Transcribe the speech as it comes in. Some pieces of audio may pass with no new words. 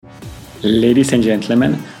Ladies and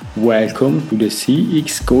gentlemen, welcome to the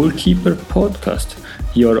CX Goalkeeper podcast.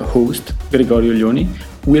 Your host, Gregorio Lioni,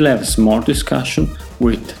 will have a smart discussion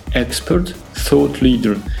with expert, thought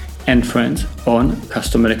leader, and friends on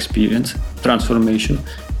customer experience, transformation,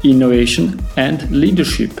 innovation, and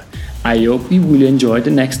leadership. I hope you will enjoy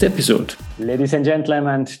the next episode. Ladies and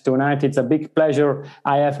gentlemen, tonight it's a big pleasure.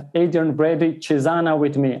 I have Adrian Brady Cesana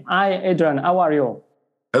with me. Hi, Adrian. How are you?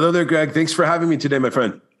 Hello there, Greg. Thanks for having me today, my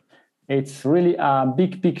friend. It's really a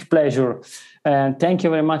big pleasure. And thank you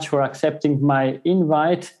very much for accepting my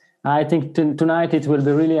invite. I think tonight it will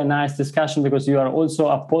be really a nice discussion because you are also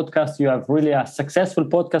a podcast. You have really a successful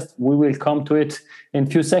podcast. We will come to it in a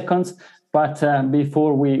few seconds. But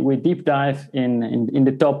before we deep dive in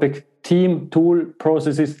the topic, team, tool,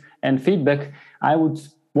 processes, and feedback, I would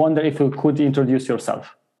wonder if you could introduce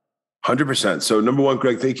yourself. 100%. So number one,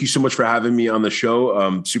 Greg, thank you so much for having me on the show.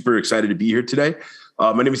 I'm super excited to be here today.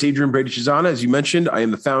 My name is Adrian Brady Cesana. As you mentioned, I am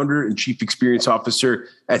the founder and chief experience officer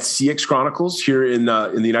at CX Chronicles here in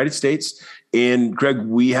the United States. And Greg,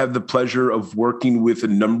 we have the pleasure of working with a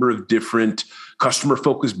number of different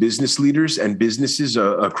customer-focused business leaders and businesses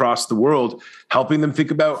across the world, helping them think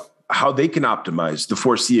about how they can optimize the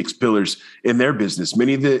 4 CX pillars in their business.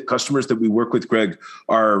 Many of the customers that we work with, Greg,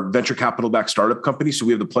 are venture capital-backed startup companies. So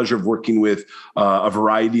we have the pleasure of working with a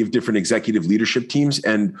variety of different executive leadership teams.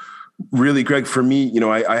 And really, Greg, for me,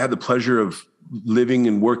 I had the pleasure of living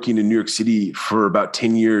and working in New York City for about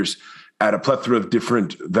 10 years at a plethora of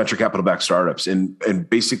different venture capital-backed startups. And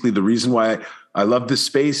basically the reason why I love this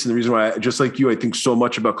space and the reason why, just like you, I think so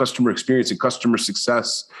much about customer experience and customer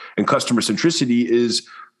success and customer centricity is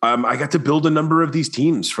I got to build a number of these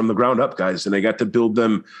teams from the ground up, guys. And I got to build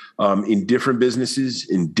them in different businesses,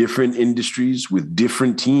 in different industries, with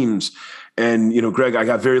different teams. And, Greg, I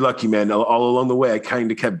got very lucky, man. All along the way, I kind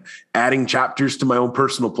of kept adding chapters to my own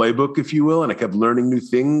personal playbook, if you will. And I kept learning new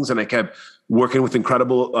things. And I kept working with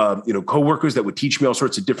incredible, coworkers that would teach me all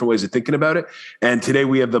sorts of different ways of thinking about it. And today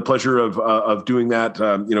we have the pleasure of doing that,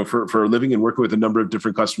 for a living and working with a number of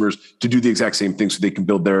different customers to do the exact same thing so they can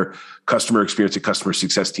build their customer experience and customer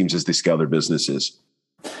success teams as they scale their businesses.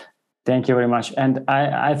 Thank you very much. And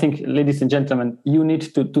I think, ladies and gentlemen, you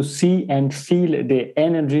need to see and feel the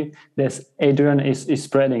energy that Adrian is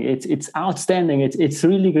spreading. It's outstanding. It's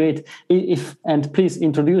really great. And please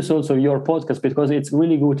introduce also your podcast because it's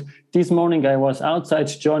really good. This morning I was outside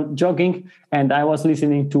jogging and I was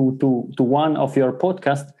listening to one of your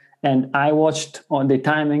podcasts and I watched on the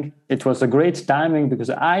timing. It was a great timing because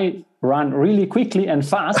I run really quickly and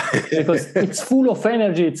fast because it's full of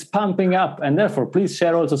energy, it's pumping up. And therefore, please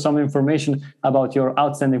share also some information about your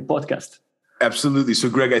outstanding podcast. Absolutely. So,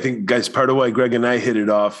 Greg, I think, guys, part of why Greg and I hit it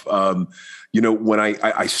off, when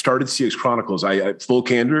I started CX Chronicles, full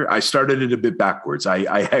candor, I started it a bit backwards.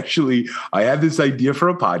 I had this idea for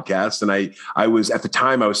a podcast, and I was, at the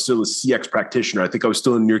time, I was still a CX practitioner. I think I was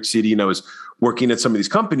still in New York City, and I was working at some of these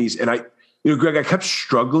companies. And Greg, I kept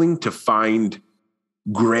struggling to find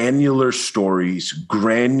granular stories,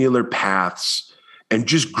 granular paths, and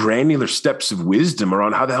just granular steps of wisdom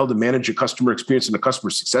around how the hell to manage a customer experience and a customer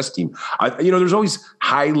success team. There's always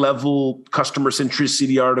high-level customer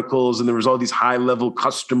centricity articles, and there was all these high-level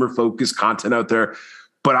customer-focused content out there.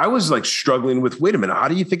 But I was struggling with, wait a minute, how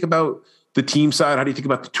do you think about the team side? How do you think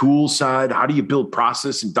about the tool side? How do you build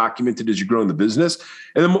process and document it as you grow in the business?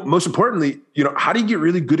 And then most importantly, how do you get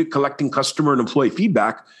really good at collecting customer and employee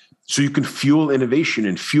feedback so you can fuel innovation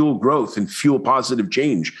and fuel growth and fuel positive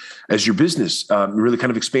change as your business really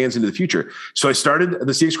kind of expands into the future? So I started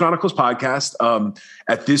the CX Chronicles podcast.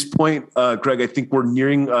 At this point, Greg, I think we're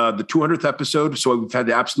nearing the 200th episode. So we've had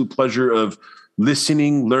the absolute pleasure of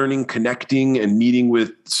listening, learning, connecting, and meeting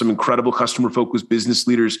with some incredible customer-focused business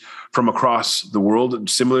leaders from across the world.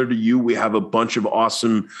 Similar to you, we have a bunch of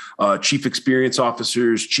awesome chief experience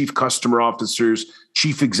officers, chief customer officers,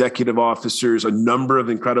 chief executive officers, a number of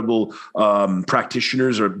incredible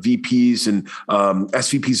practitioners or VPs and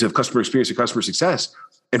SVPs of customer experience and customer success.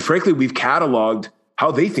 And frankly, we've cataloged how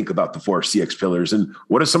they think about the 4 CX pillars and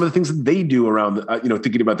what are some of the things that they do around,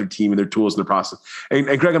 thinking about their team and their tools and their process. And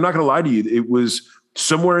Greg, I'm not going to lie to you. It was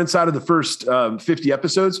somewhere inside of the first 50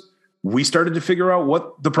 episodes, we started to figure out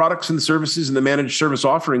what the products and the services and the managed service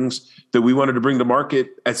offerings that we wanted to bring to market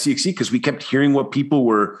at CXC, because we kept hearing what people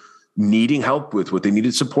were needing help with, what they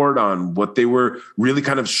needed support on, what they were really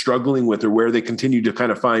kind of struggling with, or where they continued to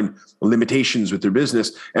kind of find limitations with their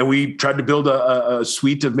business. And we tried to build a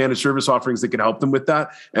suite of managed service offerings that could help them with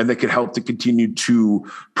that, and that could help to continue to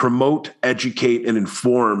promote, educate, and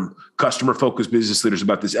inform customer-focused business leaders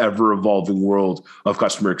about this ever-evolving world of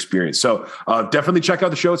customer experience. So definitely check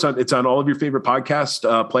out the show. It's on all of your favorite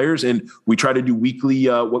podcast players, and we try to do weekly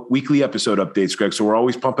episode updates, Greg. So we're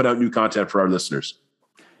always pumping out new content for our listeners.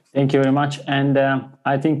 Thank you very much. And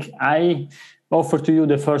I think I offer to you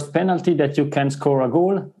the first penalty that you can score a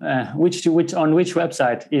goal. Which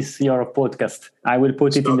website is your podcast? I will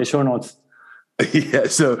put it in the show notes. Yeah,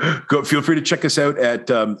 so feel free to check us out at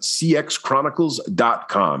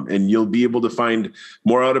cxchronicles.com, and you'll be able to find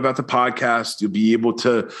more out about the podcast. You'll be able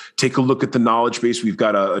to take a look at the knowledge base. We've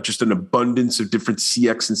got just an abundance of different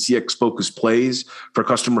CX and CX focused plays for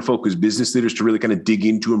customer focused business leaders to really kind of dig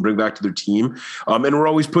into and bring back to their team. And we're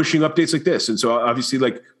always pushing updates like this. And so obviously,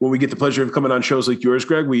 like when we get the pleasure of coming on shows like yours,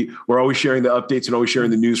 Greg, we're always sharing the updates and always sharing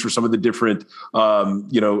the news for some of the different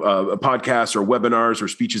podcasts or webinars or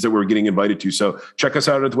speeches that we're getting invited to. So check us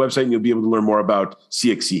out at the website and you'll be able to learn more about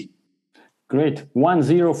CXC. Great.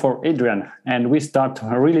 1-0 for Adrian. And we start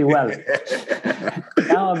really well.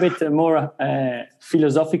 Now a bit more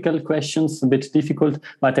philosophical questions, a bit difficult,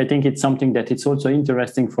 but I think it's something that it's also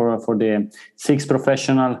interesting for the CX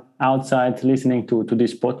professional outside listening to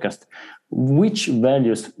this podcast. Which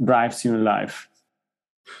values drives you in life?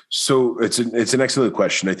 So it's an excellent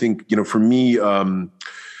question. I think, for me,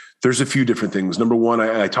 there's a few different things. Number one,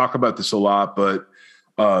 I talk about this a lot, but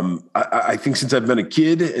I think since I've been a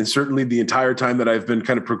kid, and certainly the entire time that I've been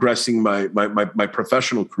kind of progressing my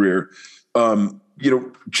professional career,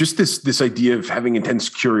 just this idea of having intense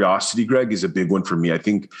curiosity, Greg, is a big one for me. I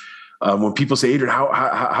think when people say, Adrian,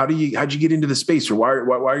 how'd you get into the space, or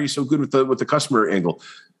why are you so good with the customer angle?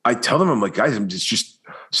 I tell them, I'm like, guys, it's just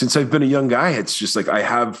since I've been a young guy, it's just like I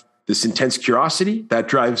have this intense curiosity that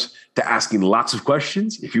drives to asking lots of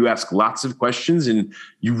questions. If you ask lots of questions and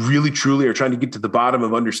you really truly are trying to get to the bottom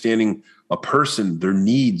of understanding a person, their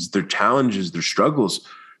needs, their challenges, their struggles,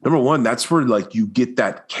 number one, that's where like you get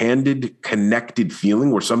that candid, connected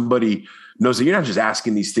feeling where somebody knows that you're not just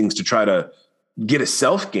asking these things to try to get a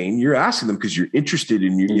self gain. You're asking them because you're interested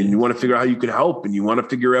and you want to figure out how you can help, and you want to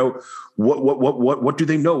figure out what do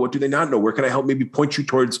they know? What do they not know? Where can I help maybe point you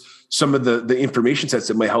towards some of the information sets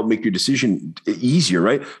that might help make your decision easier,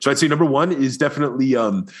 right? So I'd say number one is definitely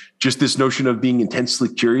just this notion of being intensely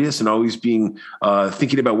curious and always being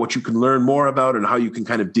thinking about what you can learn more about and how you can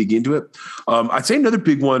kind of dig into it. I'd say another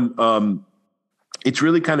big one, it's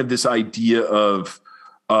really kind of this idea of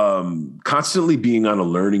constantly being on a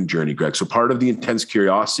learning journey, Greg. So part of the intense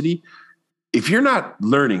curiosity, if you're not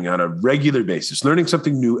learning on a regular basis, learning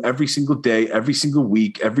something new every single day, every single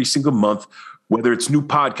week, every single month, whether it's new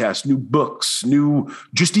podcasts, new books,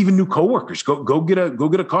 just even new coworkers, go get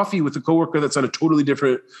a coffee with a coworker that's on a totally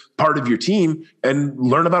different part of your team and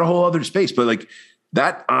learn about a whole other space. But like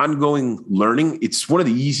that ongoing learning, it's one of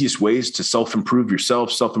the easiest ways to self-improve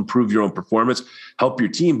yourself, self-improve your own performance, help your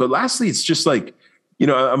team. But lastly, it's just like,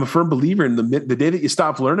 I'm a firm believer in the day that you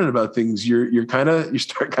stop learning about things, you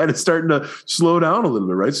start starting to slow down a little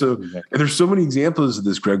bit, right? So, and there's so many examples of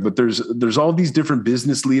this, Greg. But there's all these different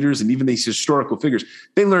business leaders and even these historical figures.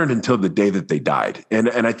 They learned until the day that they died, and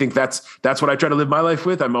I think that's what I try to live my life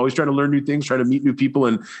with. I'm always trying to learn new things, trying to meet new people,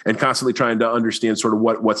 and constantly trying to understand sort of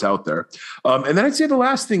what's out there. And then I'd say the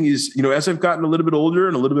last thing is, as I've gotten a little bit older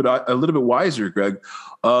and a little bit wiser, Greg,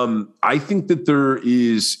 I think that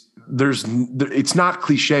it's not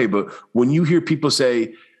cliche, but when you hear people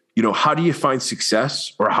say, how do you find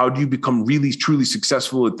success, or how do you become really, truly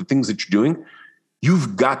successful at the things that you're doing?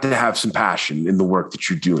 You've got to have some passion in the work that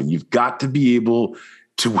you're doing. You've got to be able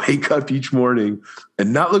to wake up each morning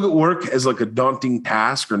and not look at work as like a daunting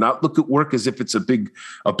task, or not look at work as if it's a big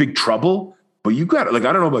trouble. But you got it. Like,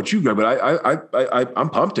 I don't know about you, Greg, but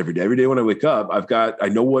I'm pumped every day. Every day when I wake up, I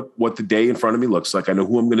know what the day in front of me looks like. I know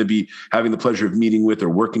who I'm going to be having the pleasure of meeting with or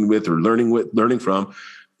working with or learning from.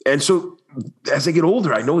 And so as I get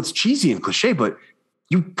older, I know it's cheesy and cliche, but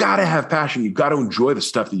you got to have passion. You got to enjoy the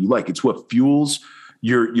stuff that you like. It's what fuels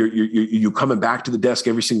you coming back to the desk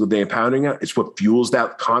every single day and pounding it. It's what fuels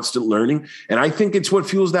that constant learning. And I think it's what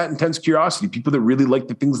fuels that intense curiosity. People that really like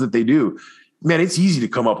the things that they do. Man, it's easy to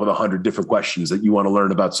come up with 100 different questions that you want to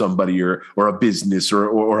learn about somebody or a business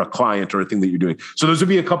or a client or a thing that you're doing. So those would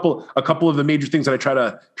be a couple of the major things that I try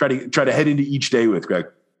to head into each day with, Greg.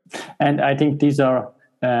 And I think these are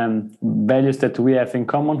values that we have in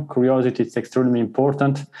common. Curiosity is extremely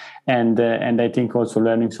important, and I think also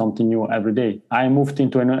learning something new every day. I moved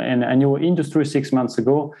into a new industry 6 months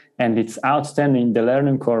ago, and it's outstanding. The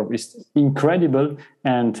learning curve is incredible,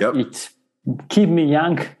 and it keep me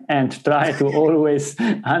young and try to always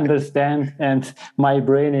understand. And my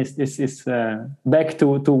brain is back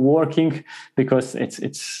to working, because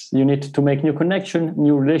it's you need to make new connection,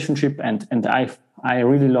 new relationship, and I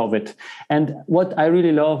really love it. And what I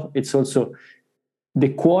really love, it's also the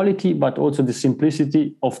quality, but also the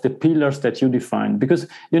simplicity of the pillars that you define. Because,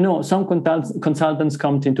 some consultants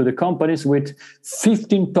come into the companies with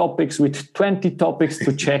 15 topics, with 20 topics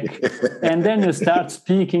to check. And then you start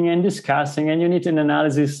speaking and discussing, and you need an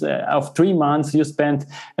analysis of 3 months. You spend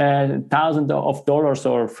thousands of dollars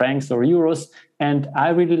or francs or euros. And I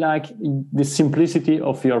really like the simplicity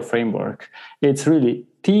of your framework. It's really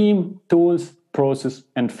team, tools, process,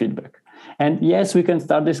 and feedback. And yes, we can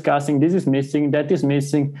start discussing this is missing, that is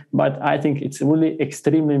missing, but I think it's really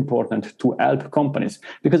extremely important to help companies,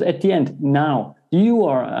 because at the end, now you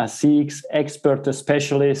are a CX expert, a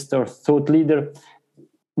specialist, or thought leader.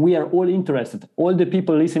 We are all interested. All the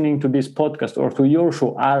people listening to this podcast or to your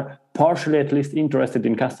show are partially at least interested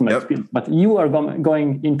in customer experience. But you are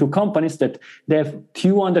going into companies that they have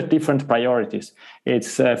 200 different priorities.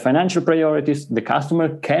 It's financial priorities. The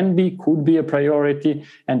customer could be a priority,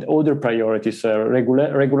 and other priorities,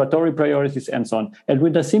 regulatory priorities, and so on. And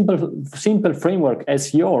with a simple framework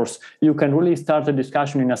as yours, you can really start a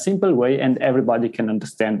discussion in a simple way, and everybody can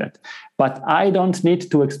understand that. But I don't need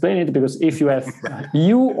to explain it, because if you have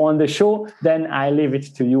you on the show, then I leave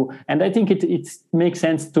it to you. And I think it makes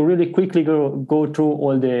sense to really quickly go through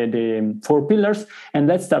all the 4 pillars. And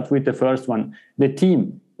let's start with the first one, the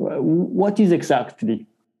team. What is exactly?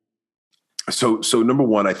 So number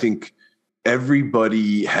one, I think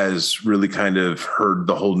everybody has really kind of heard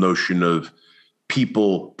the whole notion of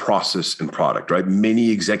people, process, and product, right?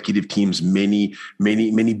 Many executive teams, many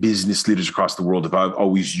business leaders across the world have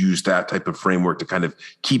always used that type of framework to kind of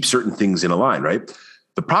keep certain things in a line, right?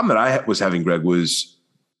 The problem that I was having, Greg, was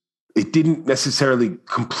it didn't necessarily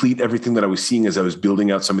complete everything that I was seeing as I was building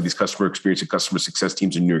out some of these customer experience and customer success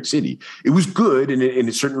teams in New York City. It was good, and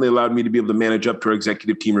it certainly allowed me to be able to manage up to our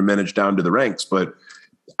executive team or manage down to the ranks, but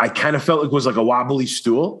I kind of felt like it was like a wobbly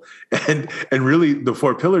stool. And really the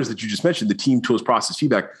 4 pillars that you just mentioned, the team, tools, process,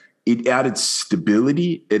 feedback, it added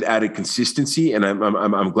stability, it added consistency. And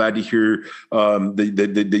I'm glad to hear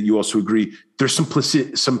that you also agree. There's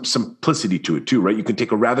some simplicity to it too, right? You can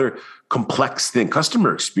take a rather complex thing,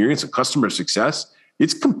 customer experience and customer success.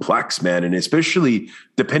 It's complex, man. And especially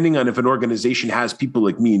depending on if an organization has people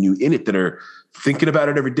like me and you in it that are thinking about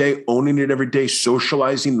it every day, owning it every day,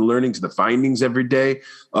 socializing the learnings, the findings every day,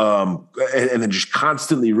 and then just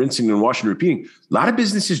constantly rinsing and washing and repeating. A lot of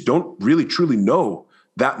businesses don't really truly know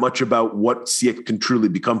that much about what CX can truly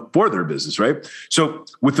become for their business, right? So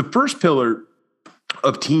with the first pillar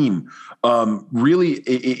of team, really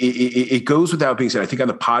it goes without being said. I think on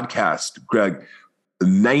the podcast, Greg,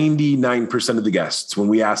 99% of the guests, when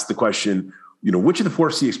we ask the question, which of the 4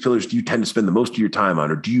 CX pillars do you tend to spend the most of your time on,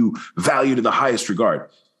 or do you value to the highest regard?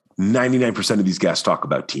 99% of these guests talk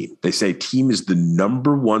about team. They say team is the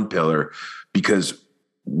number 1 pillar, because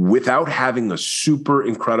without having a super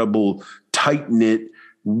incredible, tight-knit,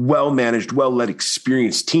 well-managed, well-led,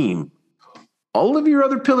 experienced team, all of your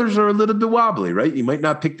other pillars are a little bit wobbly, right? You might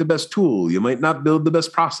not pick the best tool. You might not build the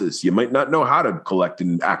best process. You might not know how to collect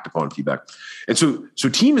and act upon feedback. And so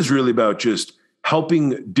team is really about just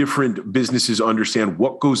helping different businesses understand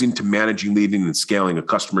what goes into managing, leading, and scaling a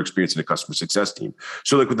customer experience and a customer success team.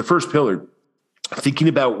 So like with the first pillar, thinking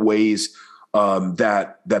about ways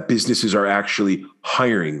that businesses are actually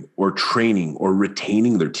hiring or training or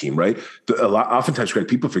retaining their team, right? Oftentimes, Greg,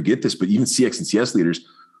 people forget this, but even CX and CS leaders,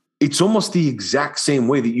 it's almost the exact same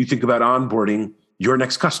way that you think about onboarding your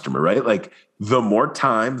next customer, right? Like the more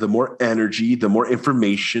time, the more energy, the more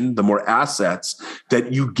information, the more assets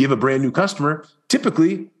that you give a brand new customer,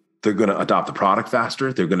 typically they're going to adopt the product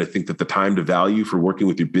faster. They're going to think that the time to value for working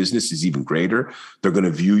with your business is even greater. They're going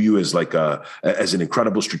to view you as as an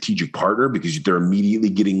incredible strategic partner, because they're immediately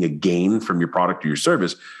getting a gain from your product or your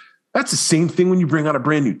service. That's the same thing when you bring on a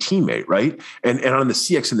brand new teammate, right? And on the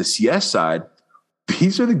CX and the CS side,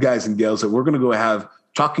 these are the guys and gals that we're going to go have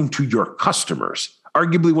talking to your customers,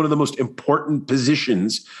 arguably one of the most important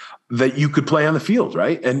positions that you could play on the field,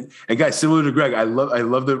 right? And guys, similar to Greg, I love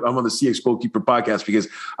that I'm on the CX Goalkeeper podcast, because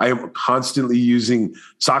I am constantly using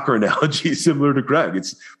soccer analogies similar to Greg.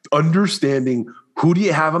 It's understanding who do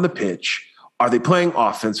you have on the pitch? Are they playing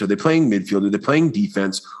offense? Are they playing midfield? Are they playing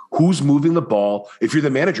defense? Who's moving the ball? If you're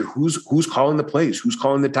the manager, who's calling the plays? Who's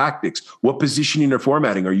calling the tactics? What positioning or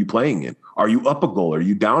formatting are you playing in? Are you up a goal? Are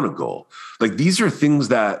you down a goal? Like, these are things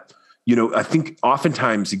that, I think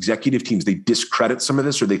oftentimes executive teams, they discredit some of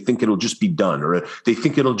this, or they think it'll just be done, or they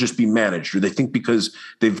think it'll just be managed, or they think because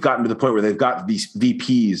they've gotten to the point where they've got these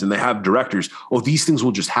VPs and they have directors, these things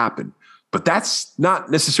will just happen. But that's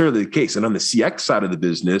not necessarily the case. And on the CX side of the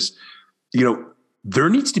business, there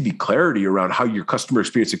needs to be clarity around how your customer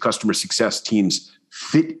experience and customer success teams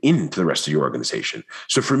fit into the rest of your organization.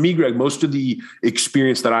 So for me, Greg, most of the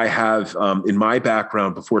experience that I have in my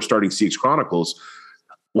background before starting CX Chronicles,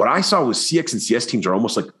 what I saw was CX and CS teams are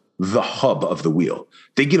almost like the hub of the wheel.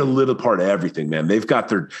 They get a little part of everything, man. They've got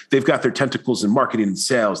their tentacles in marketing and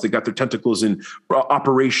sales. They've got their tentacles in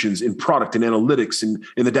operations, in product and analytics, and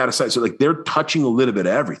in the data side. So like, they're touching a little bit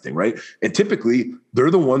of everything, right? And typically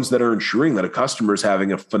they're the ones that are ensuring that a customer is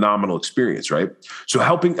having a phenomenal experience, right? So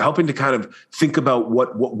helping to kind of think about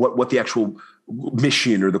what the actual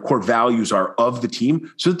mission or the core values are of the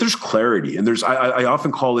team, so that there's clarity. And I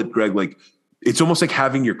often call it, Greg, like, it's almost like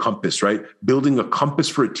having your compass, right? Building a compass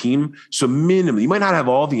for a team. So minimally, you might not have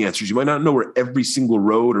all the answers. You might not know where every single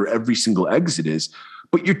road or every single exit is,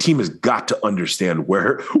 but your team has got to understand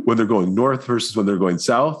when they're going north versus when they're going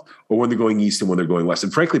south, or when they're going east and when they're going west.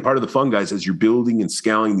 And frankly, part of the fun, guys, as you're building and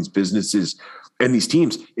scaling these businesses and these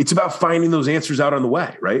teams, it's about finding those answers out on the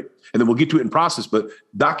way, right? And then we'll get to it in process, but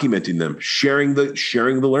documenting them, sharing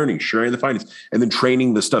the learning, sharing the findings, and then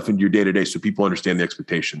training the stuff into your day-to-day so people understand the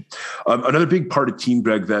expectation. Another big part of Team,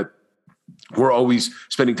 Greg, that we're always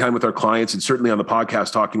spending time with our clients, and certainly on the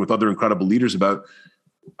podcast talking with other incredible leaders about,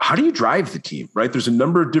 how do you drive the team, right? There's a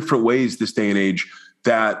number of different ways this day and age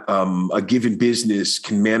that a given business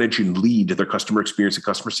can manage and lead their customer experience and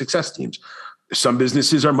customer success teams. Some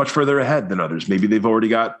businesses are much further ahead than others. Maybe they've already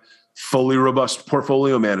got fully robust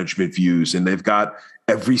portfolio management views, and they've got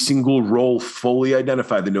every single role fully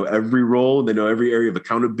identified. They know every role, they know every area of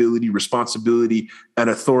accountability, responsibility, and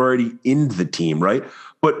authority in the team, right?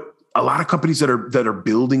 But a lot of companies that are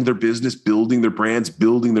building their business, building their brands,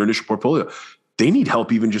 building their initial portfolio, they need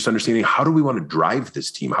help even just understanding, how do we want to drive this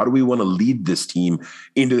team? How do we want to lead this team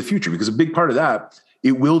into the future? Because a big part of that,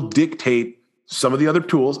 it will dictate some of the other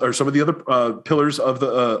tools or some of the other pillars of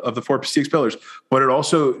the 4 CX pillars, but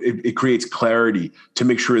it creates clarity to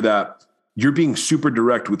make sure that you're being super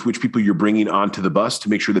direct with which people you're bringing onto the bus to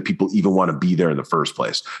make sure that people even want to be there in the first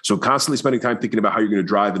place. So constantly spending time thinking about how you're going to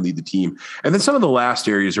drive and lead the team. And then some of the last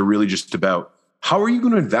areas are really just about, how are you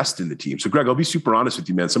going to invest in the team? So Greg, I'll be super honest with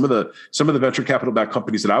you, man. Some of the venture capital backed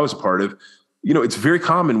companies that I was a part of, it's very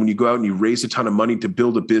common when you go out and you raise a ton of money to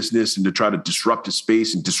build a business and to try to disrupt a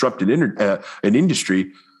space and disrupt an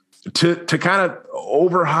industry, to kind of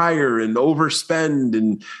overhire and overspend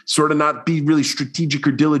and sort of not be really strategic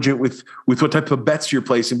or diligent with what type of bets you're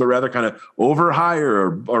placing, but rather kind of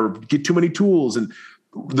overhire or get too many tools. And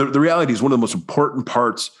the reality is, one of the most important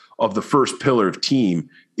parts of the first pillar of team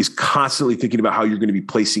is constantly thinking about how you're going to be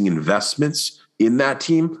placing investments in that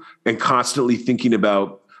team, and constantly thinking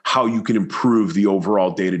about how you can improve the overall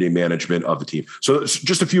day-to-day management of the team. So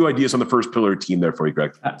just a few ideas on the first pillar of team there for you,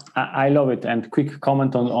 Greg. I love it. And quick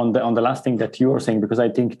comment on the last thing that you were saying, because I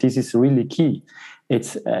think this is really key.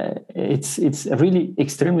 It's really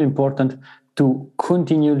extremely important to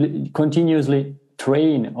continuously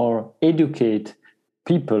train or educate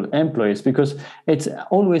people, employees, because it's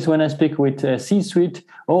always, when I speak with C-suite,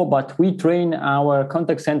 but we train our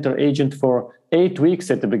contact center agent for 8 weeks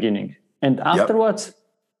at the beginning. And afterwards,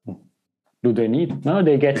 do they need? No,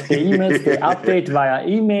 they get the emails, they update via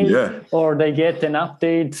email, or they get an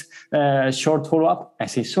update, short follow-up. I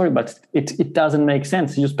say, sorry, but it doesn't make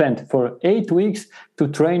sense. You spent for 8 weeks to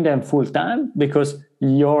train them full time because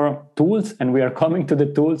your tools, and we are coming to the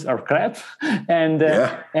tools, are crap. And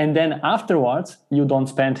then afterwards, you don't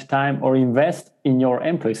spend time or invest in your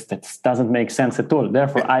employees. That doesn't make sense at all.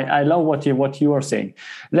 Therefore, I love what you are saying.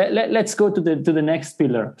 Let's go to the next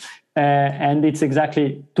pillar, and it's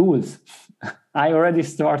exactly tools. I already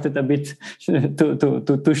started a bit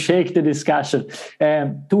to shake the discussion.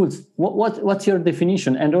 Tools. What's your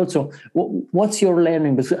definition, and also what's your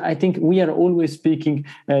learning? Because I think we are always speaking.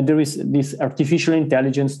 There is this artificial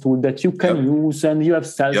intelligence tool that you can use, and you have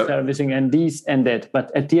self-servicing and this and that.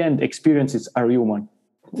 But at the end, experiences are human.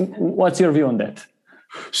 What's your view on that?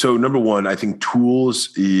 So number one, I think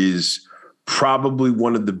tools is probably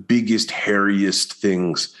one of the biggest, hairiest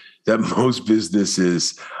things that most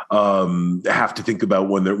businesses have to think about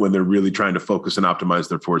when they're really trying to focus and optimize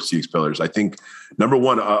their 4 CX pillars. I think number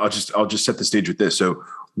one, I'll just set the stage with this. So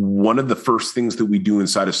one of the first things that we do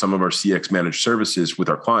inside of some of our CX managed services with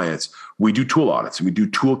our clients, we do tool audits and we do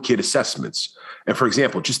toolkit assessments. And for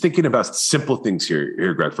example, just thinking about simple things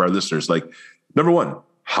here, Greg, for our listeners, like number one,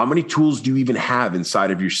 how many tools do you even have inside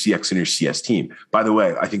of your CX and your CS team? By the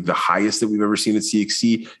way, I think the highest that we've ever seen at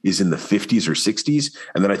CXC is in the 50s or 60s.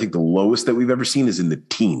 And then I think the lowest that we've ever seen is in the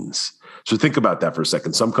teens. So think about that for a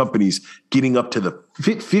second. Some companies getting up to the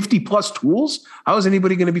 50 plus tools. How is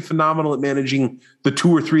anybody going to be phenomenal at managing the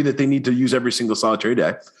 2 or 3 that they need to use every single solitary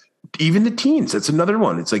day? Even the teens, that's another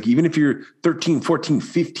one. It's like, even if you're 13, 14,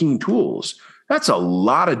 15 tools, that's a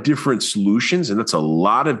lot of different solutions. And that's a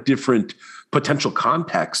lot of different potential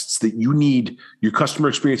contexts that you need your customer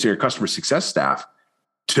experience and your customer success staff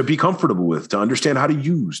to be comfortable with, to understand how to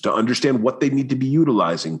use, to understand what they need to be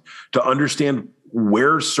utilizing, to understand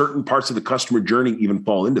where certain parts of the customer journey even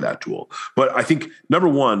fall into that tool. But I think number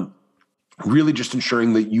one, really just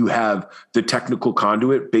ensuring that you have the technical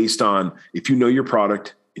conduit based on, if you know your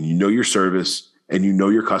product and you know your service and you know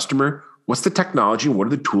your customer, what's the technology and what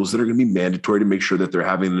are the tools that are going to be mandatory to make sure that they're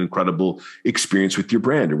having an incredible experience with your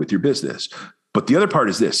brand or with your business. But the other part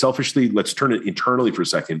is this, selfishly, let's turn it internally for a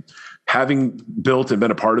second. Having built and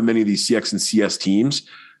been a part of many of these CX and CS teams,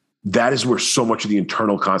 that is where so much of the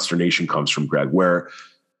internal consternation comes from, Greg, where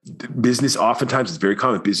business, oftentimes it's very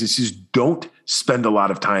common, businesses don't spend a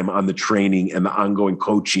lot of time on the training and the ongoing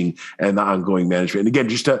coaching and the ongoing management. And again,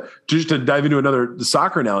 just to dive into the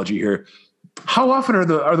soccer analogy here, how often are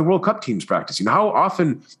the World Cup teams practicing? How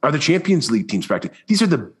often are the Champions League teams practicing? These are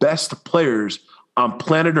the best players on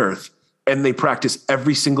planet Earth, and they practice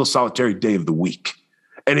every single solitary day of the week.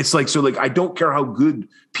 And it's like, so like, I don't care how good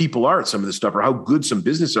people are at some of this stuff or how good some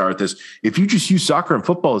businesses are at this. If you just use soccer and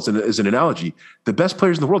football as an analogy, the best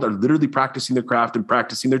players in the world are literally practicing their craft and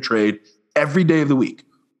practicing their trade every day of the week.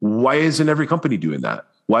 Why isn't every company doing that?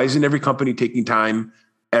 Why isn't every company taking time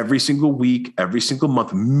every single week, every single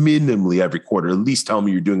month, minimally every quarter? At least tell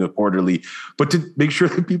me you're doing a quarterly, but to make sure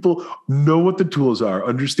that people know what the tools are,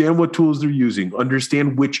 understand what tools they're using,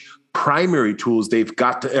 understand which primary tools they've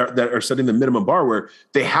got that are setting the minimum bar, where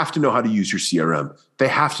they have to know how to use your CRM. They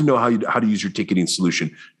have to know how to use your ticketing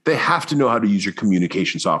solution. They have to know how to use your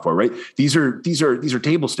communication software, right? These are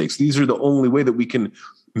table stakes. These are the only way that we can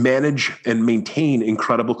manage and maintain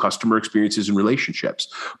incredible customer experiences and relationships.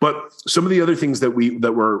 But some of the other things that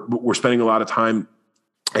we're spending a lot of time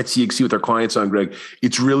at CXC with our clients on, Greg,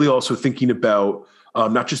 it's really also thinking about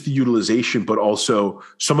not just the utilization, but also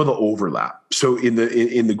some of the overlap. So in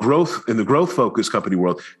the growth focused company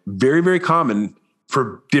world, very, very common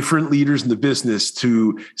for different leaders in the business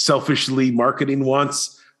to selfishly, marketing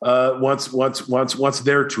wants their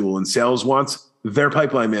tool, and sales wants their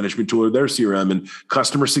pipeline management tool or their CRM, and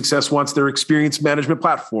customer success wants their experience management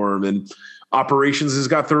platform, and operations has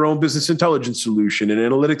got their own business intelligence solution, and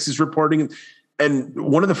analytics is reporting. And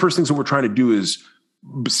one of the first things that we're trying to do is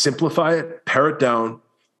simplify it, pare it down,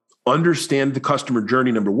 understand the customer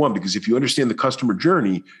journey, number one, because if you understand the customer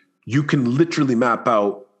journey, you can literally map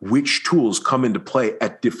out which tools come into play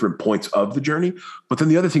at different points of the journey. But then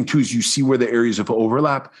the other thing too is you see where the areas of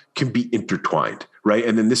overlap can be intertwined, right?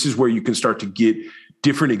 And then this is where you can start to get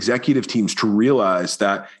different executive teams to realize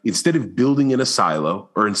that instead of building in a silo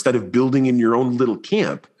or instead of building in your own little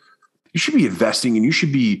camp, you should be investing and you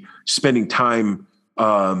should be spending time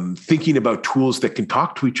thinking about tools that can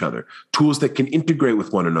talk to each other, tools that can integrate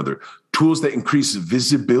with one another, tools that increase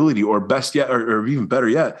visibility, or best yet, or even better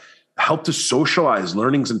yet, help to socialize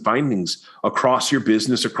learnings and findings across your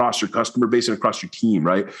business, across your customer base, and across your team,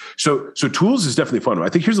 right? So tools is definitely fun. I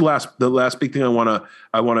think here's the last big thing I want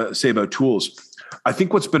to say about tools. I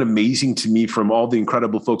think what's been amazing to me from all the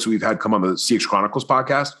incredible folks that we've had come on the CX Chronicles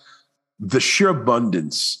podcast, the sheer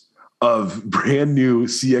abundance of brand new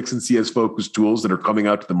CX and CS focused tools that are coming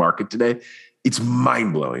out to the market today. It's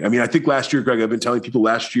mind blowing. I mean, I think last year, Greg, I've been telling people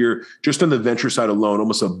last year, just on the venture side alone,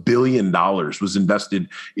 almost $1 billion was invested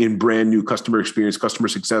in brand new customer experience, customer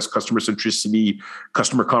success, customer centricity,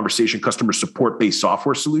 customer conversation, customer support based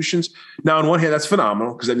software solutions. Now, on one hand, that's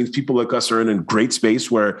phenomenal because that means people like us are in a great space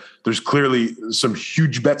where there's clearly some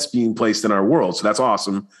huge bets being placed in our world. So that's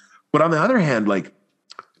awesome. But on the other hand, like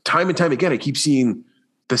time and time again, I keep seeing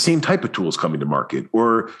the same type of tools coming to market,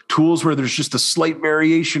 or tools where there's just a slight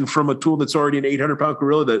variation from a tool that's already an 800-pound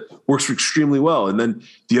gorilla that works extremely well. And then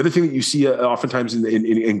the other thing that you see oftentimes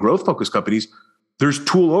in growth-focused companies, there's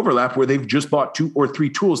tool overlap where they've just bought 2 or 3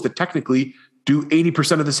 tools that technically do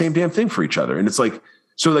 80% of the same damn thing for each other. And it's like,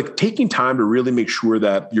 so like taking time to really make sure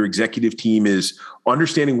that your executive team is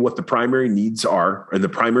understanding what the primary needs are and the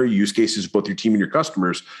primary use cases of both your team and your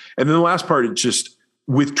customers. And then the last part, it's just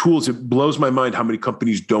with tools, it blows my mind how many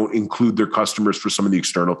companies don't include their customers for some of the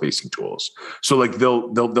external facing tools. So like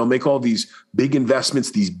they'll make all these big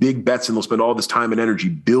investments, these big bets, and they'll spend all this time and energy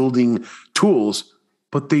building tools,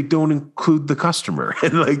 but they don't include the customer.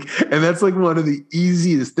 And that's like one of the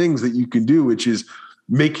easiest things that you can do, which is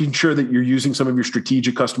making sure that you're using some of your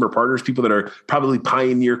strategic customer partners, people that are probably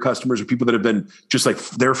pioneer customers or people that have been just like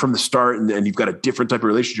there from the start and you've got a different type of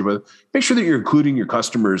relationship with. Make sure that you're including your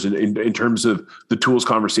customers in terms of the tools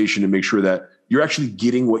conversation, and make sure that you're actually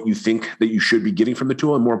getting what you think that you should be getting from the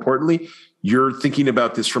tool. And more importantly, you're thinking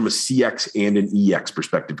about this from a CX and an EX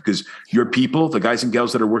perspective, because your people, the guys and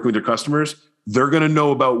gals that are working with their customers, they're going to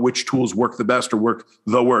know about which tools work the best or work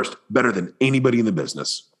the worst better than anybody in the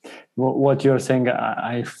business. What you're saying,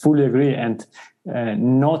 I fully agree. And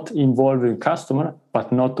not involving customer,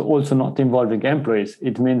 but not involving employees.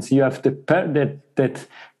 It means you have that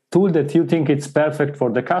tool that you think it's perfect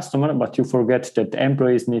for the customer, but you forget that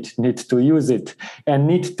employees need to use it and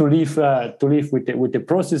need to live with the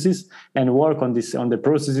processes and work on the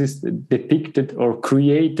processes depicted or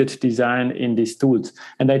created, design in these tools.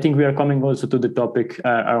 And I think we are coming also to the topic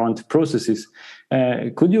around processes.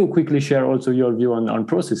 Could you quickly share also your view on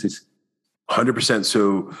processes?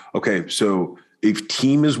 100%. So if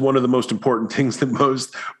team is one of the most important things that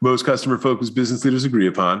most customer-focused business leaders agree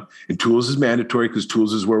upon, and tools is mandatory because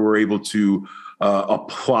tools is where we're able to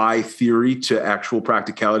apply theory to actual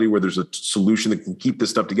practicality, where there's a solution that can keep this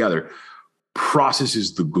stuff together. Process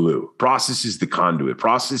is the glue. Process is the conduit.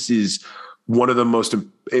 Process is one of the most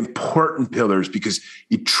important pillars because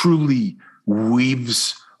it truly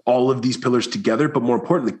weaves all of these pillars together. But more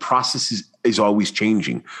importantly, process is always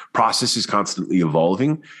changing. Process is constantly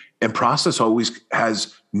evolving. And process always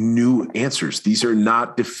has new answers. These are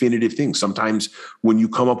not definitive things. Sometimes when you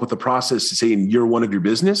come up with a process to say in year one of your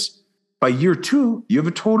business, by year two, you have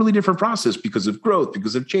a totally different process because of growth,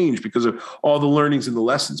 because of change, because of all the learnings and the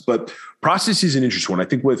lessons. But process is an interesting one. I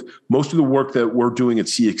think with most of the work that we're doing at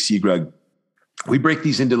CXC, Greg, we break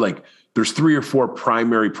these into there's 3 or 4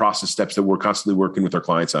 primary process steps that we're constantly working with our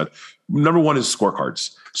clients on. Number one is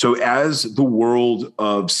scorecards. So as the world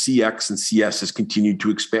of CX and CS has continued to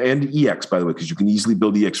expand, and EX, by the way, because you can easily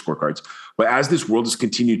build EX scorecards. But as this world has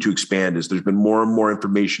continued to expand, as there's been more and more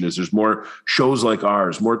information, as there's more shows like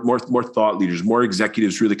ours, more thought leaders, more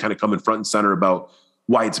executives really kind of coming front and center about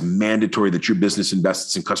why it's mandatory that your business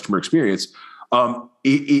invests in customer experience,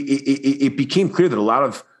 it became clear that a lot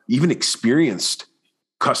of even experienced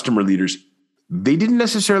customer leaders, they didn't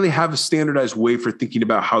necessarily have a standardized way for thinking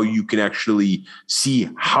about how you can actually see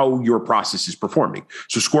how your process is performing.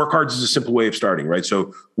 So scorecards is a simple way of starting, right?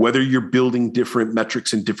 So whether you're building different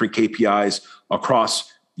metrics and different KPIs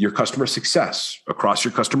across your customer success, across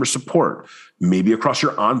your customer support, maybe across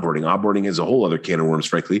your onboarding is a whole other can of worms,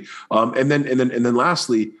 frankly. And then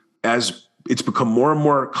lastly, as it's become more and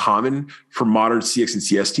more common for modern CX and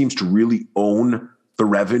CS teams to really own the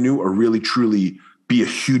revenue or really truly be a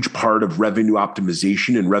huge part of revenue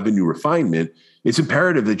optimization and revenue refinement, it's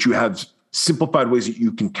imperative that you have simplified ways that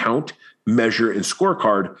you can count, measure, and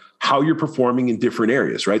scorecard how you're performing in different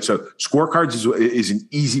areas, right? So scorecards is an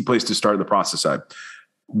easy place to start in the process side.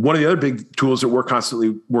 One of the other big tools that we're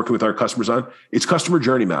constantly working with our customers on, it's customer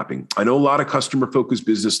journey mapping. I know a lot of customer-focused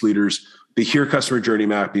business leaders, they hear customer journey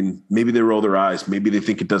mapping, maybe they roll their eyes, maybe they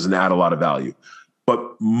think it doesn't add a lot of value.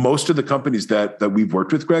 But most of the companies that we've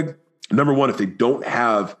worked with, Greg, number one, if they don't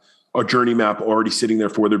have a journey map already sitting there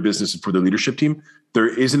for their business and for their leadership team, there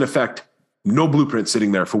is in effect no blueprint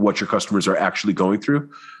sitting there for what your customers are actually going through.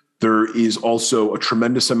 There is also a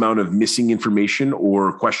tremendous amount of missing information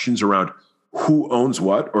or questions around who owns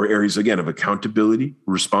what, or areas, again, of accountability,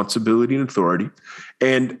 responsibility, and authority.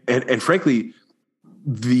 And frankly,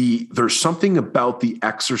 there's something about the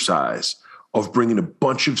exercise of bringing a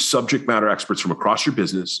bunch of subject matter experts from across your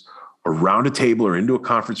business around a table or into a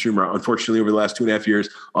conference room, or unfortunately over the last 2.5 years,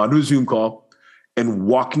 onto a Zoom call and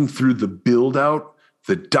walking through the build out,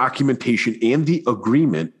 the documentation, and the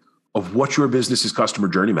agreement of what your business's customer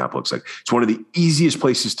journey map looks like. It's one of the easiest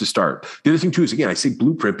places to start. The other thing too is, again, I say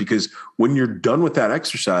blueprint because when you're done with that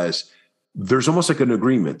exercise, there's almost like an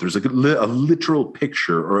agreement. There's like a literal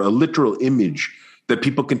picture or a literal image that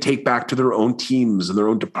people can take back to their own teams and their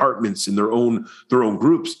own departments and their own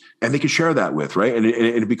groups, and they can share that with, right? And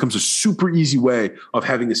it becomes a super easy way of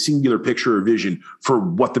having a singular picture or vision for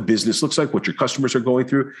what the business looks like, what your customers are going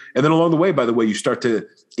through. And then along the way, by the way, you start to,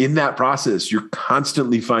 in that process, you're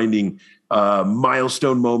constantly finding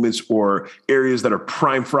milestone moments or areas that are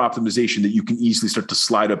prime for optimization that you can easily start to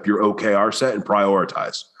slide up your OKR set and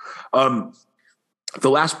prioritize.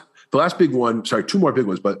 The The last big one, sorry, two more big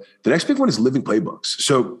ones, but the next big one is living playbooks.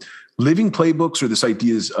 So living playbooks are this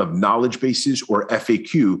ideas of knowledge bases or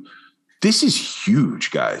FAQ. This is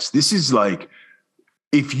huge, guys. This is like,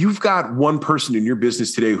 if you've got one person in your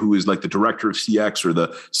business today who is like the director of CX or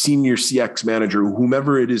the senior CX manager,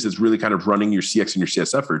 whomever it is that's really kind of running your CX and your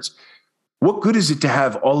CS efforts, what good is it to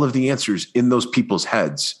have all of the answers in those people's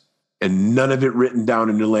heads and none of it written down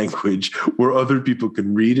in a language where other people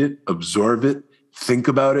can read it, absorb it, think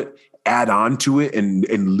about it, add on to it,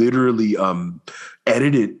 and literally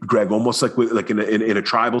edit it, Greg, almost like in a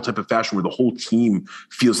tribal type of fashion where the whole team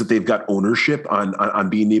feels that they've got ownership on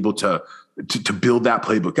being able to build that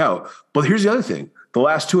playbook out. But here's the other thing. The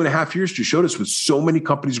last 2.5 years just showed us, with so many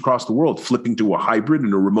companies across the world flipping to a hybrid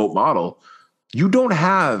and a remote model, you don't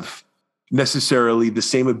have necessarily the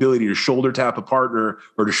same ability to shoulder tap a partner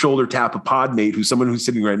or to shoulder tap a pod mate who's someone who's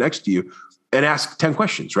sitting right next to you and ask 10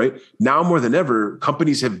 questions, right? Now more than ever,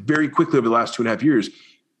 companies have very quickly over the last 2.5 years,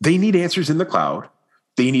 they need answers in the cloud.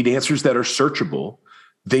 They need answers that are searchable.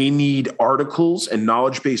 They need articles and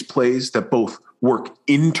knowledge-based plays that both work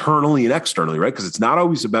internally and externally, right? Because it's not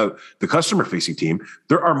always about the customer-facing team.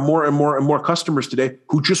 There are more and more and more customers today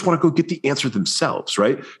who just want to go get the answer themselves,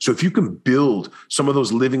 right? So if you can build some of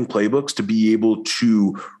those living playbooks to be able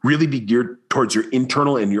to really be geared towards your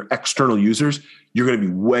internal and your external users, you're going to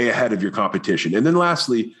be way ahead of your competition. And then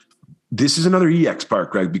lastly, this is another EX part,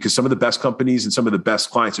 Greg, because some of the best companies and some of the best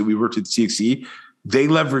clients that we worked at CXC, they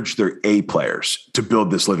leverage their A players to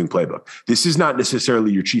build this living playbook. This is not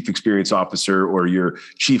necessarily your chief experience officer or your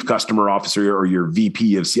chief customer officer or your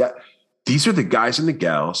VP of CX. These are the guys and the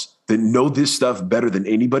gals that know this stuff better than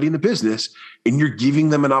anybody in the business. And you're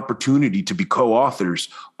giving them an opportunity to be co-authors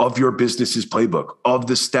of your business's playbook, of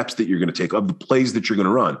the steps that you're going to take, of the plays that you're going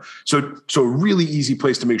to run. So a really easy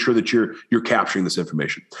place to make sure that you're capturing this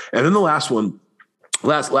information. And then the last one,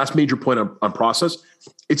 last major point on process,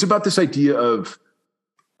 it's about this idea of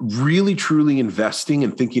really truly investing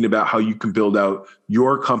and thinking about how you can build out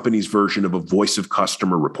your company's version of a voice of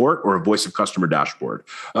customer report or a voice of customer dashboard.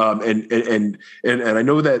 And I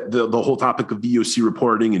know that the whole topic of VOC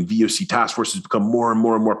reporting and VOC task force has become more and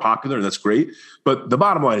more and more popular, and that's great. But the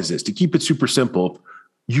bottom line is this: to keep it super simple,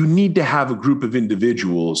 you need to have a group of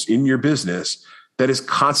individuals in your business that is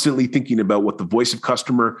constantly thinking about what the voice of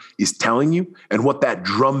customer is telling you and what that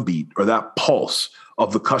drumbeat or that pulse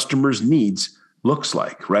of the customer's needs looks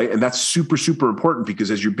like, right? And that's super, super important, because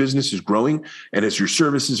as your business is growing and as your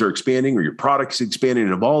services are expanding or your products expanding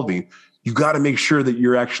and evolving, you got to make sure that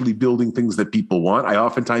you're actually building things that people want. I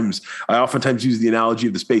oftentimes use the analogy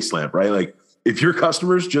of the space lamp, right? Like, if your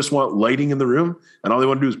customers just want lighting in the room and all they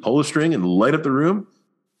want to do is pull a string and light up the room,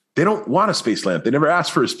 they don't want a space lamp. They never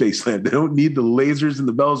asked for a space lamp. They don't need the lasers and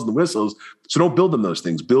the bells and the whistles. So don't build them those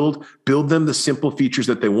things. Build them the simple features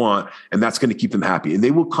that they want, and that's going to keep them happy. And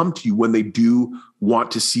they will come to you when they do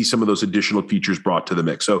want to see some of those additional features brought to the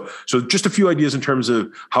mix. So just a few ideas in terms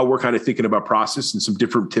of how we're kind of thinking about process and some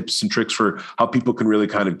different tips and tricks for how people can really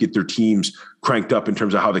kind of get their teams cranked up in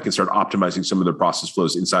terms of how they can start optimizing some of their process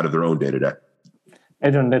flows inside of their own day-to-day.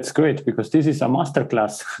 Adrian, that's great, because this is a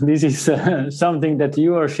masterclass. This is something that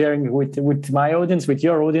you are sharing with my audience, with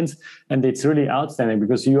your audience, and it's really outstanding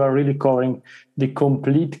because you are really covering the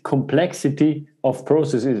complete complexity of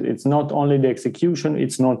processes. It's not only the execution,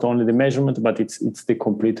 it's not only the measurement, but it's the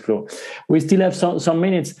complete flow. We still have some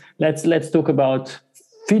minutes. Let's talk about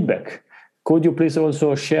feedback. Could you please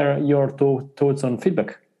also share your thoughts on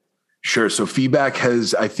feedback? Sure. So feedback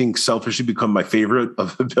has, I think, selfishly become my favorite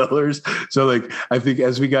of the pillars. So I think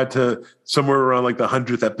as we got to somewhere around the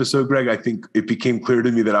 100th episode, Greg, I think it became clear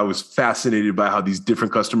to me that I was fascinated by how these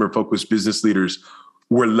different customer focused business leaders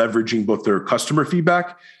were leveraging both their customer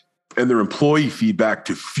feedback and their employee feedback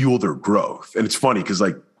to fuel their growth. And it's funny because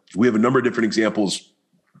we have a number of different examples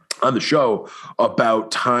on the show about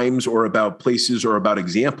times or about places or about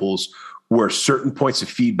examples where certain points of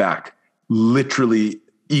feedback literally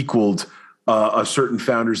equaled a certain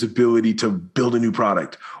founder's ability to build a new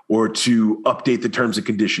product or to update the terms and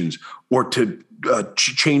conditions or to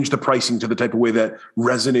change the pricing to the type of way that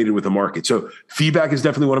resonated with the market. So feedback is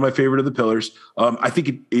definitely one of my favorite of the pillars. I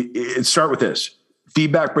think it start with this.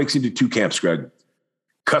 Feedback breaks into two camps, Greg: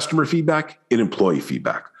 customer feedback and employee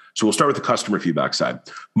feedback. So we'll start with the customer feedback side.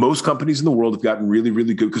 Most companies in the world have gotten really,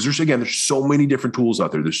 really good because there's so many different tools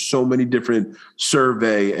out there. There's so many different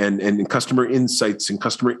survey and customer insights and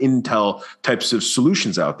customer intel types of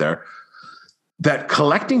solutions out there that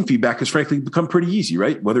collecting feedback has frankly become pretty easy,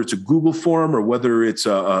 right? Whether it's a Google form or whether it's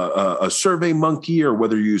a Survey Monkey or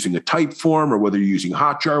whether you're using a Typeform or whether you're using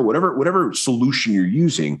Hotjar, whatever solution you're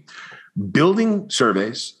using, building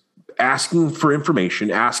surveys, asking for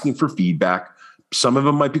information, asking for feedback. Some of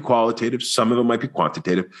them might be qualitative, some of them might be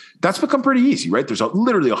quantitative. That's become pretty easy, right? There's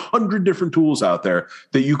literally 100 different tools out there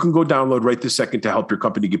that you can go download right this second to help your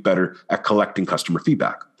company get better at collecting customer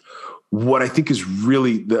feedback. What I think is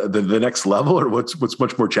really the next level, or what's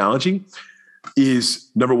much more challenging,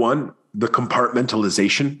 is number one, the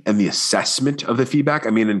compartmentalization and the assessment of the feedback. I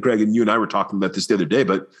mean, and Greg and you and I were talking about this the other day,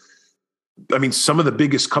 but I mean, some of the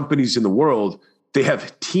biggest companies in the world, they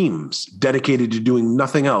have teams dedicated to doing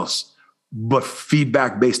nothing else but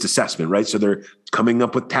feedback-based assessment, right? So they're coming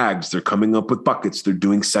up with tags, they're coming up with buckets, they're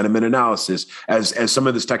doing sentiment analysis. As some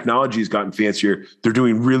of this technology has gotten fancier, they're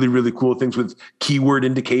doing really, really cool things with keyword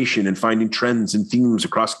indication and finding trends and themes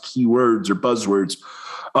across keywords or buzzwords.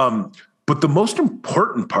 But the most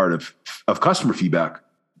important part of customer feedback,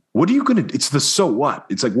 it's the so what?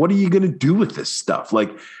 It's like, what are you going to do with this stuff?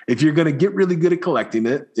 Like, if you're going to get really good at collecting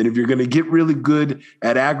it, and if you're going to get really good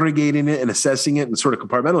at aggregating it and assessing it and sort of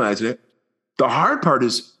compartmentalizing it, the hard part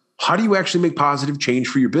is, how do you actually make positive change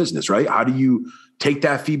for your business, right? How do you take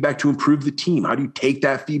that feedback to improve the team? How do you take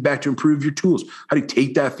that feedback to improve your tools? How do you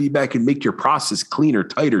take that feedback and make your process cleaner,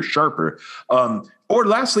 tighter, sharper? Or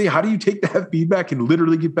lastly, how do you take that feedback and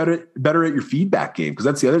literally get better at your feedback game? Because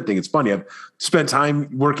that's the other thing. It's funny. I've spent time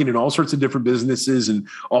working in all sorts of different businesses and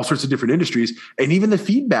all sorts of different industries. And even the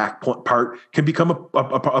feedback part can become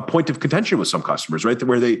a point of contention with some customers, right?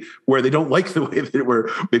 Where they don't like the way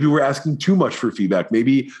that maybe we're asking too much for feedback.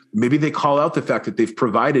 Maybe they call out the fact that they've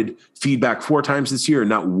provided feedback 4 times this year and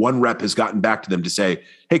not one rep has gotten back to them to say,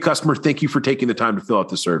 hey, customer, thank you for taking the time to fill out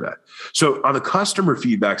the survey. So on the customer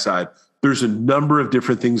feedback side, there's a number of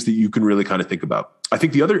different things that you can really kind of think about. I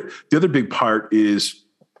think the other big part is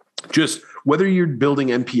just whether you're building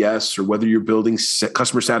NPS or whether you're building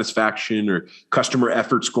customer satisfaction or customer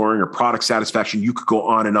effort scoring or product satisfaction, you could go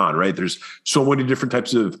on and on, right? There's so many different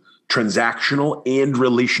types of transactional and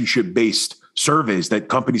relationship-based surveys that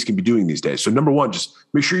companies can be doing these days. So number one, just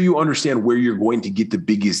make sure you understand where you're going to get the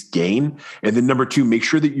biggest gain. And then number two, make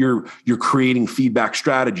sure that you're creating feedback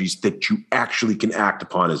strategies that you actually can act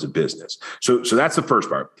upon as a business. So that's the first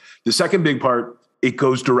part. The second big part, it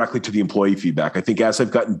goes directly to the employee feedback. I think as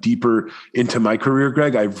I've gotten deeper into my career,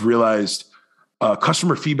 Greg, I've realized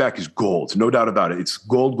customer feedback is gold, no doubt about it. It's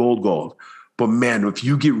gold, gold, gold. But man, if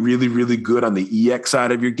you get really, really good on the EX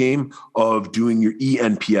side of your game of doing your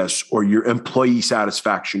eNPS or your employee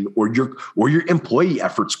satisfaction or your employee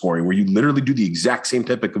effort scoring, where you literally do the exact same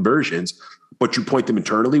type of conversions, but you point them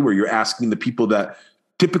internally, where you're asking the people that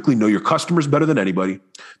typically know your customers better than anybody.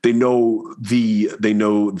 They know the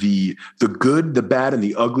good, the bad, and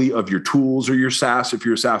the ugly of your tools or your SaaS, if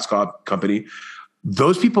you're a SaaS company.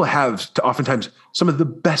 Those people have oftentimes some of the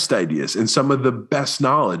best ideas and some of the best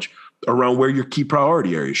knowledge around where your key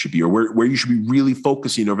priority areas should be, or where you should be really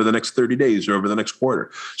focusing over the next 30 days or over the next quarter.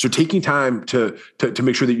 So taking time to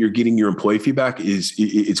make sure that you're getting your employee feedback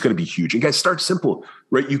it's going to be huge. And guys, start simple,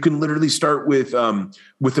 right? You can literally start with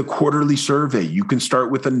a quarterly survey. You can start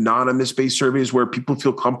with anonymous based surveys where people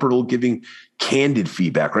feel comfortable giving candid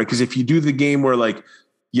feedback, right? Because if you do the game where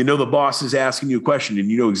the boss is asking you a question and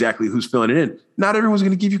you know exactly who's filling it in, not everyone's going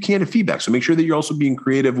to give you candid feedback. So make sure that you're also being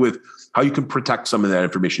creative with how you can protect some of that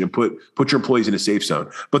information and put your employees in a safe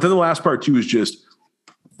zone. But then the last part too is just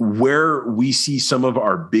where we see some of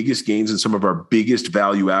our biggest gains and some of our biggest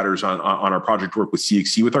value adders on our project work with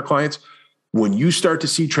CXC with our clients. When you start to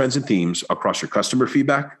see trends and themes across your customer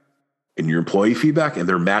feedback and your employee feedback, and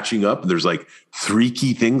they're matching up, and there's 3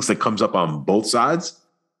 key things that comes up on both sides,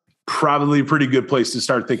 probably a pretty good place to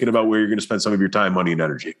start thinking about where you're going to spend some of your time, money, and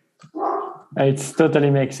energy. It totally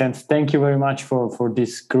makes sense. Thank you very much for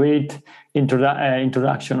this great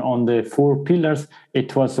introduction on the 4 pillars.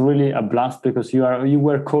 It was really a blast because you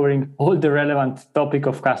were covering all the relevant topic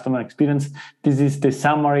of customer experience. This is the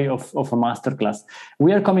summary of a masterclass.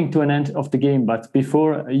 We are coming to an end of the game, but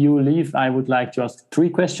before you leave, I would like to ask 3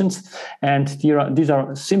 questions. And these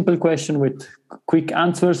are simple questions with quick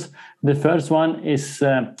answers. The first one is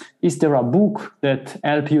there a book that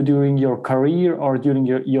helped you during your career or during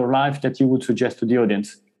your life that you would suggest to the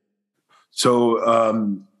audience?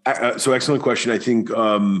 So excellent question. I think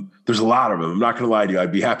there's a lot of them. I'm not going to lie to you.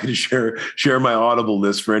 I'd be happy to share my Audible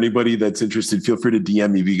list for anybody that's interested. Feel free to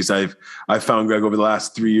DM me, because I've found, Greg, over the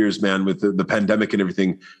last 3 years, man, with the pandemic and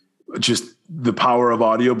everything, just the power of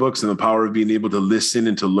audiobooks and the power of being able to listen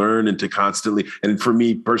and to learn and to constantly, and for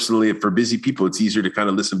me personally, for busy people, it's easier to kind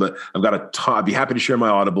of listen, but I've got a ton. I'd be happy to share my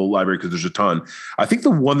Audible library because there's a ton. I think the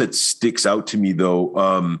one that sticks out to me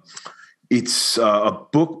though, it's a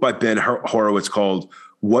book by Ben Horowitz called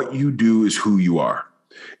What You Do Is Who You Are.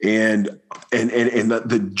 And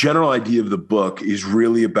the general idea of the book is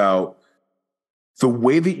really about the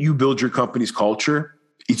way that you build your company's culture.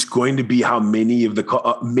 It's going to be how many of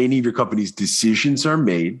your company's decisions are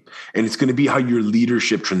made, and it's going to be how your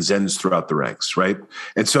leadership transcends throughout the ranks, right?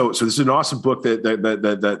 And so this is an awesome book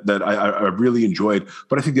that I really enjoyed.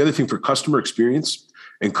 But I think the other thing for customer experience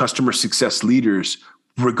and customer success leaders,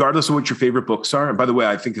 regardless of what your favorite books are. And by the way,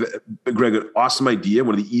 I think that, Greg, an awesome idea.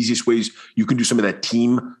 One of the easiest ways you can do some of that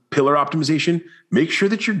team pillar optimization, make sure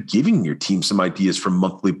that you're giving your team some ideas for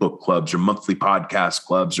monthly book clubs or monthly podcast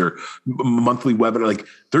clubs or monthly webinar. Like,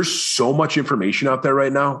 there's so much information out there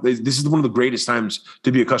right now. This is one of the greatest times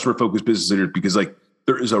to be a customer focused business leader, because like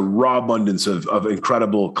there is a raw abundance of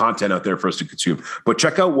incredible content out there for us to consume. But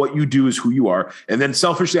check out What You Do Is Who You Are. And then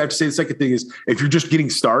selfishly, I have to say the second thing is, if you're just getting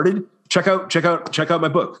started, check out my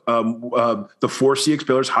book, The 4 CX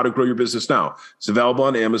Pillars, How to Grow Your Business Now. It's available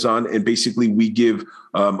on Amazon. And basically we give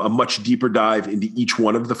a much deeper dive into each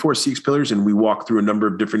one of the 4 CX pillars. And we walk through a number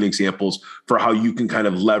of different examples for how you can kind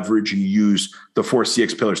of leverage and use the 4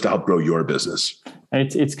 CX pillars to help grow your business.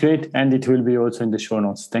 It's great. And it will be also in the show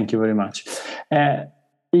notes. Thank you very much.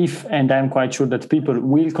 And I'm quite sure that people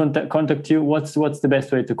will contact you, what's the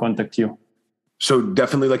best way to contact you? So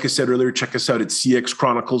definitely, like I said earlier, check us out at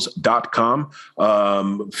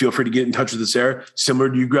cxchronicles.com. Feel free to get in touch with us there. Similar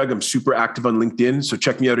to you, Greg, I'm super active on LinkedIn. So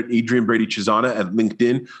check me out at Adrian Brady Chisana at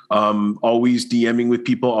LinkedIn. Always DMing with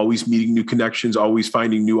people, always meeting new connections, always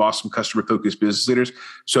finding new awesome customer-focused business leaders.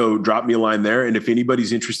 So drop me a line there. And if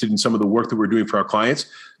anybody's interested in some of the work that we're doing for our clients,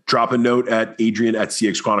 drop a note at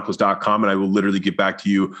adrian@cxchronicles.com, and I will literally get back to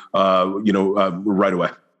you, right away.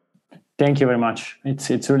 Thank you very much.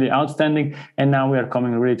 It's really outstanding. And now we are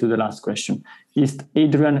coming really to the last question. Is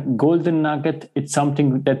Adrian golden nugget? It's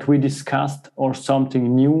something that we discussed or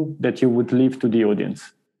something new that you would leave to the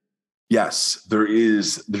audience? Yes,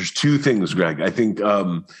 there's 2 things, Greg. I think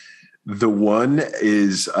the one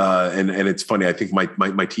is, and it's funny, I think my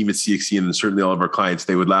team at CXC and certainly all of our clients,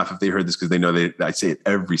 they would laugh if they heard this because they know I say it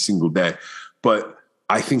every single day. But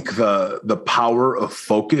I think the power of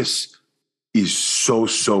focus is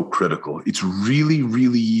so critical. It's really,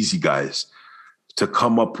 really easy, guys, to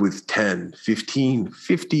come up with 10, 15,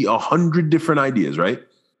 50, 100 different ideas, right?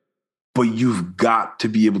 But you've got to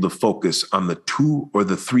be able to focus on the 2 or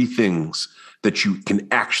the 3 things that you can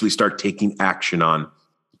actually start taking action on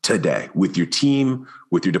today with your team,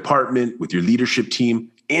 with your department, with your leadership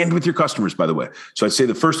team, and with your customers, by the way. So I'd say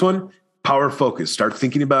the first one, power of focus. Start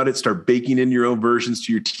thinking about it. Start baking in your own versions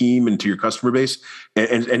to your team and to your customer base,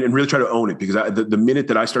 and really try to own it. Because the minute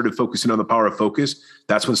that I started focusing on the power of focus,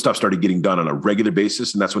 that's when stuff started getting done on a regular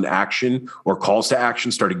basis, and that's when action or calls to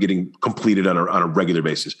action started getting completed on a regular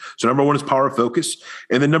basis. So number 1 is power of focus,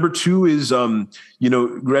 and then number 2 is,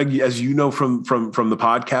 Greg, as you know from the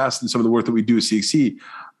podcast and some of the work that we do at CXC,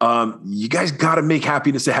 you guys got to make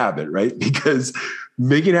happiness a habit, right? Because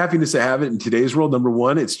making happiness a habit in today's world, number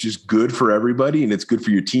 1, it's just good for everybody, and it's good for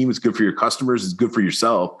your team. It's good for your customers. It's good for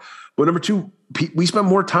yourself. But number 2, we spend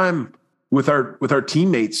more time with our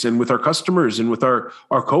teammates and with our customers and with our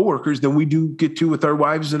coworkers than we do get to with our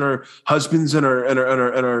wives and our husbands and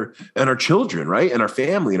our children, right? And our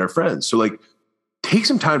family and our friends. So like, take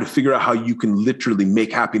some time to figure out how you can literally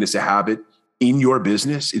make happiness a habit in your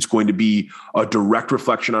business. It's going to be a direct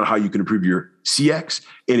reflection on how you can improve your CX,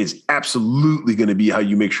 and it's absolutely going to be how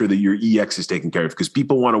you make sure that your EX is taken care of, because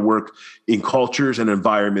people want to work in cultures and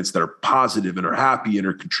environments that are positive and are happy and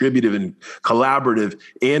are contributive and collaborative,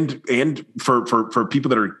 and for people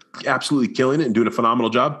that are absolutely killing it and doing a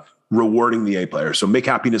phenomenal job, rewarding the A player. So make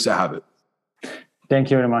happiness a habit. Thank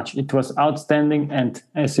you very much. It was outstanding. And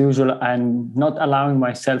as usual, I'm not allowing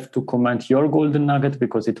myself to comment your golden nugget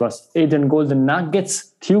because it was Adrian golden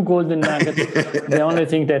nuggets, 2 golden nuggets. The only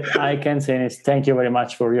thing that I can say is thank you very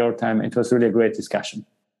much for your time. It was really a great discussion.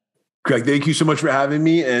 Greg, thank you so much for having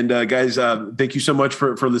me. And guys, thank you so much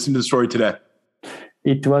for listening to the story today.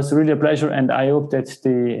 It was really a pleasure, and I hope that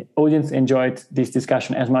the audience enjoyed this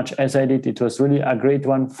discussion as much as I did. It was really a great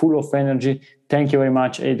one, full of energy. Thank you very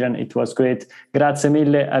much, Adrian. It was great. Grazie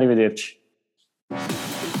mille. Arrivederci.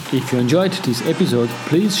 If you enjoyed this episode,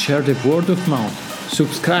 please share the word of mouth.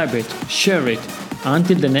 Subscribe it, share it.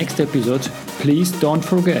 Until the next episode, please don't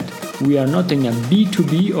forget, we are not in a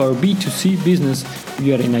B2B or B2C business.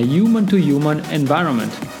 We are in a human-to-human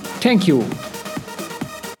environment. Thank you.